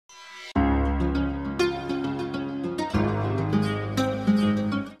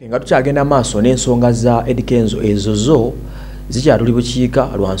nga tukyagenda maaso n'ensonga za Eddy Kenzo ezo zo zikyatuli bukiika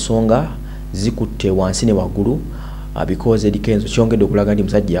lwa nsonga zikutte wansi ne waggulu because Eddy Kenzo kyongedde okulaga ndi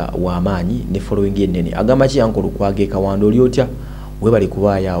musajja w'amaanyi ne following ennene agamba ki Uncle Lukwage Kawanda oli otya webali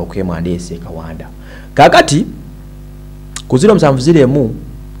kubaaya okwemwandeese Kawanda kaakati ku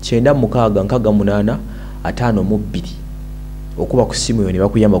 0709-658-552 okuba ku simu yo ne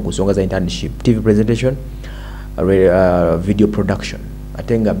bakuyamba ku nsonga za internship TV presentation video production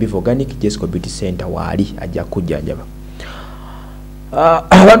atenga beef organic Jesco Beauty Center wali ajja kujjanjaba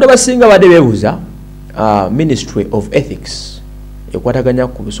abantu basinga badde bebuuza Ministry of Ethics ekwataganya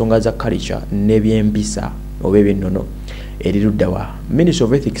ku nsonga za culture n'ebyempisa oba ebyennono eriruddawa Ministry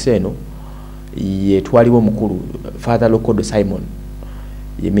of Ethics eno ye twaliwo omukulu Father Lukodo Simon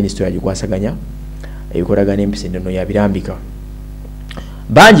ye ministry agikwasaganya ebikolagana empisa ennono yabirambika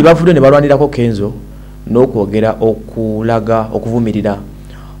bangi bafudde ne balwanirako Kenzo n'okwogera okulaga okuvumirira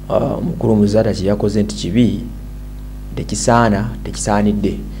mukulu Muzata kye yakoze nti kibi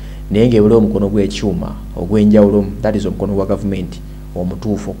tekisaanidde naye ng'ebula omukono gw'ekyuma ogw'enjawulo that is omukono gwa gavumenti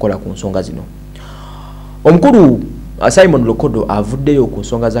omutuufu okukola ku nsonga zino omukulu Simon Lukodo avuddeyo ku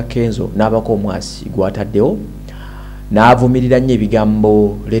nsonga za Kenzo n'abako omwasi gwataddewo n'avumirira nnyo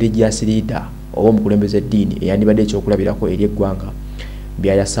ebigambo religious leader oba omukulembeze eddiini eyandibadde ekyokulabirako eri eggwanga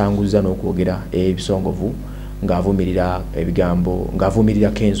byayasanguza n'okwogera ebisongovu ng'avumirira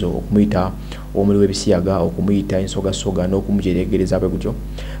Kenzo okumuyita omuli w'ebisiyaga okumuyita ensogasoga n'okumujeregereza bwe gutyo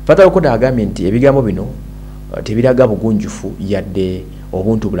Father Lukodo agambye nti ebigambo bino tebiraga bugunjufu yadde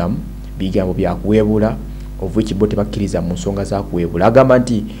obuntu bulamu bigambo byakuweebula ovuki bo tebakkiriza mu nsonga za kuweebula agamba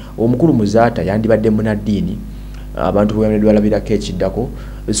nti omukulu Muzata yandibadde munaddiini abantu bwe balabirako ekiddako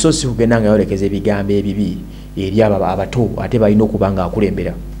so si kugenda nga yolekeza ebigambo ebibi eri abato ate balina okuba nga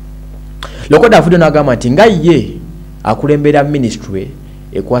akulembera Lukodo afudde n'agamba nti nga ye akulembera ministry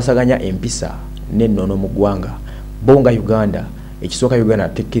ekwasaganya empisa n'ennono mu ggwanga bonga Uganda ekisooka Uganda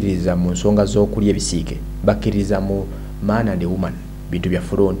tekkiririza mu nsonga z'okulya ebisiike bakkiririza mu man and woman bintu bya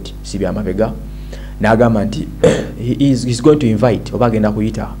front si bya mabega n'agamba nti he's going to invite oba agenda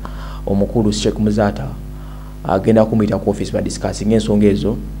kuyita omukulu Sheikh Muzata agenda kumuyita ku office ba discussing ensonga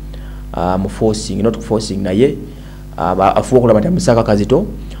ezo mu forcing not forcing naye afuwa okulaba nti amusaka kazito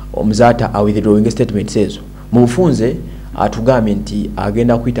Muzata withdrawing statements ezo mu bufunze atugambye nti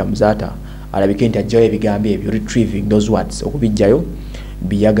agenda kuyita Muzata alabike nti ajjayo ebigambo ebyo retrieving those words okubijjayo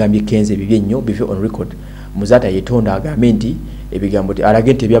biyagambye Kenzo ebibye nnyo bive on record Muzata yetonda agambye nti ebigambo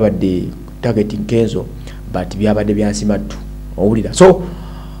alage nti byabadde targeting Kenzo but byabadde byansimattu owulira so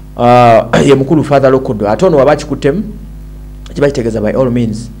ye mukulu Father Lukodo atono wabakikutemu kibakitegeeza by all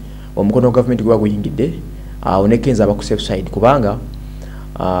means omukono government gwa guyingidde ne Kenzo aba ku safe side kubanga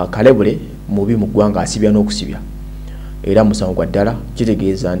kalebule mubi mu ggwanga asibya n'okusibya era musango gwa ddala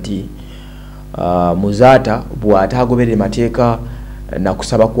kitegeeza nti Muzata bw'ataagoberera mateeka na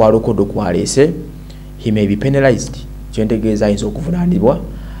kusaba kwa Lukodo kwaleese he may be penalized kyentegeeza ayinza okuvunaanibwa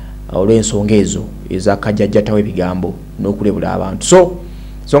olw'ensonga ezo ezakajjajjatawo ebigambo n'okulebula abantu so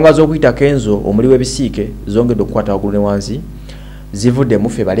nsonga z'okuyita Kenzo omuli w'ebisiike zongedde okukwata waggulu ne wansi zivudde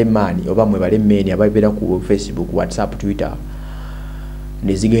muffe balemaani oba mwe balemmeni ababeera ku Facebook WhatsApp Twitter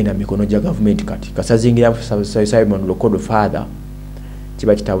ne zigenda mikono gya gavumenti kati kasazingira Simon Lukodo Father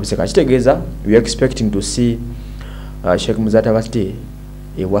kiba kitabuse kakitegeeza we are expecting to see Sheikh Muzata Basti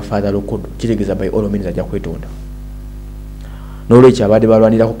ewa Father Lukodo kitegeeza by all means ajja kwetonda n'olwekyo abadde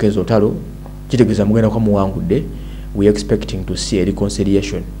balwanirako Kenzo talo kitegeeza mugenda kwa muwangudde we are expecting to see a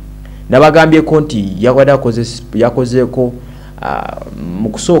reconciliation nabagambyeko nti yakozeeko mu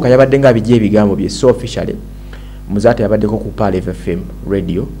kusooka yabadde nga bijja ebigambo bye so officially Muzata yabaddeko ku Pale FM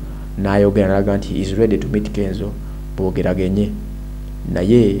radio n'ayogera n'alaga nti is ready to meet Kenzo boogeragenye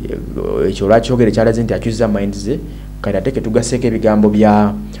naye ekyo lwakyogere kyalaze nti akyusiza mind ze kati ateke tugaseeko ebigambo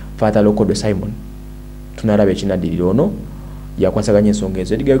bya Father Lukodo Simon tunalaba ekinaddirira ono yakwasaganya ensonga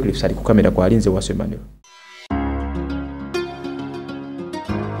ezo Eddy Kenzo ali ku kamera kwalinze Waso Emmanuel.